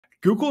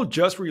Google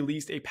just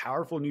released a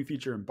powerful new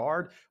feature in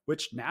Bard,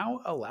 which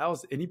now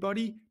allows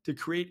anybody to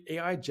create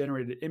AI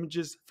generated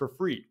images for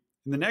free.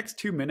 In the next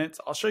 2 minutes,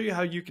 I'll show you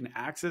how you can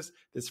access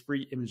this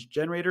free image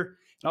generator,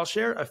 and I'll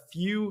share a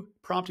few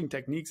prompting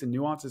techniques and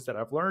nuances that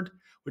I've learned,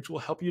 which will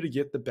help you to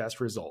get the best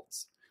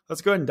results.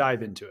 Let's go ahead and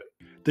dive into it.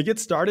 To get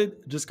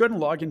started, just go ahead and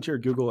log into your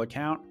Google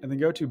account and then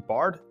go to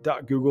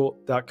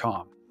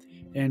bard.google.com.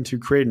 And to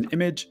create an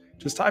image,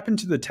 just type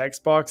into the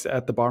text box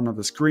at the bottom of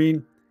the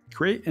screen,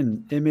 create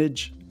an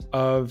image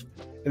of,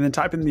 and then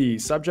type in the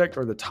subject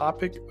or the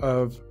topic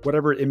of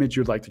whatever image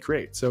you'd like to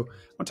create. So I'm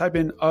gonna type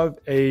in of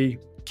a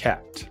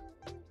cat.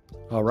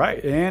 All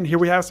right, and here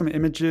we have some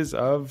images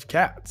of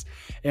cats.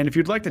 And if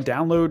you'd like to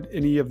download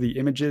any of the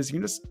images, you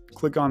can just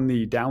click on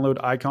the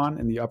download icon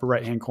in the upper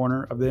right-hand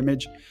corner of the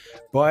image.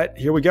 But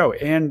here we go,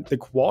 and the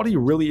quality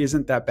really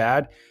isn't that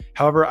bad.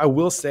 However, I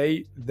will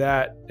say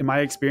that in my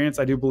experience,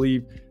 I do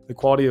believe the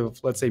quality of,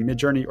 let's say,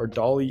 Midjourney or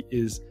DALL-E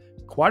is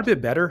quite a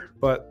bit better,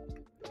 but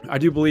I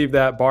do believe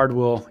that Bard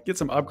will get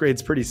some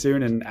upgrades pretty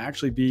soon and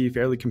actually be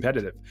fairly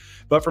competitive.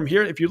 But from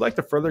here, if you'd like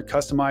to further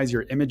customize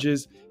your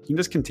images, you can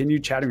just continue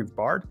chatting with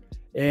Bard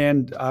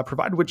and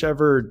provide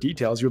whichever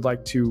details you'd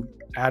like to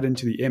add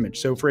into the image.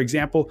 So for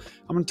example,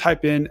 I'm going to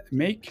type in,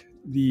 make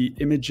the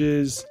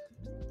images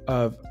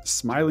of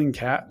smiling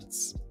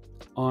cats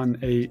on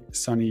a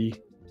sunny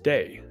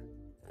day.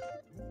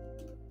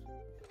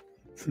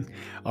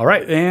 All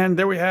right, and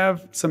there we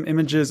have some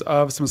images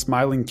of some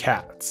smiling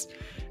cats.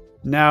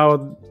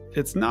 Now,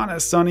 it's not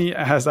as sunny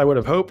as I would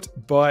have hoped,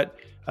 but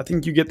I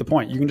think you get the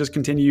point. You can just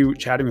continue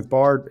chatting with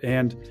Bard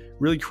and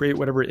really create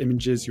whatever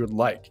images you would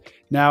like.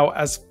 Now,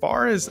 as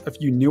far as a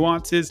few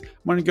nuances, I'm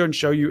going to go and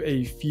show you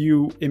a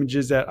few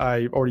images that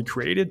I already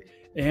created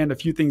and a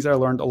few things that I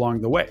learned along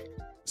the way.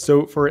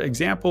 So for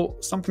example,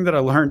 something that I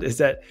learned is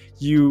that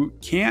you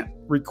can't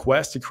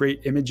request to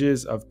create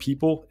images of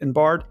people in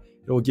Bard.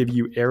 It will give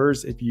you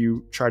errors if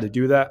you try to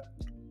do that.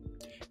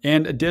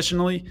 And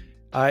additionally,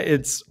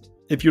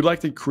 if you'd like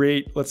to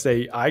create, let's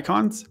say,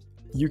 icons,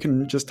 you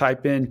can just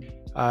type in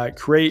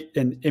create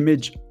an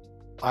image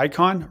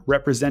icon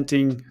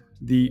representing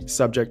the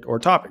subject or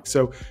topic.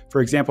 So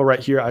for example, right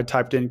here, I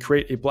typed in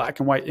create a black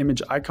and white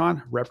image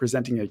icon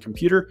representing a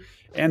computer,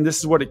 and this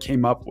is what it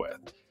came up with.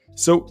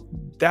 So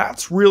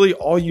that's really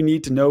all you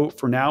need to know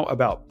for now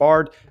about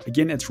Bard.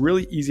 Again, it's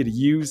really easy to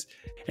use,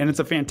 and it's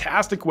a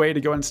fantastic way to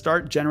go and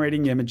start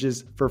generating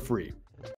images for free.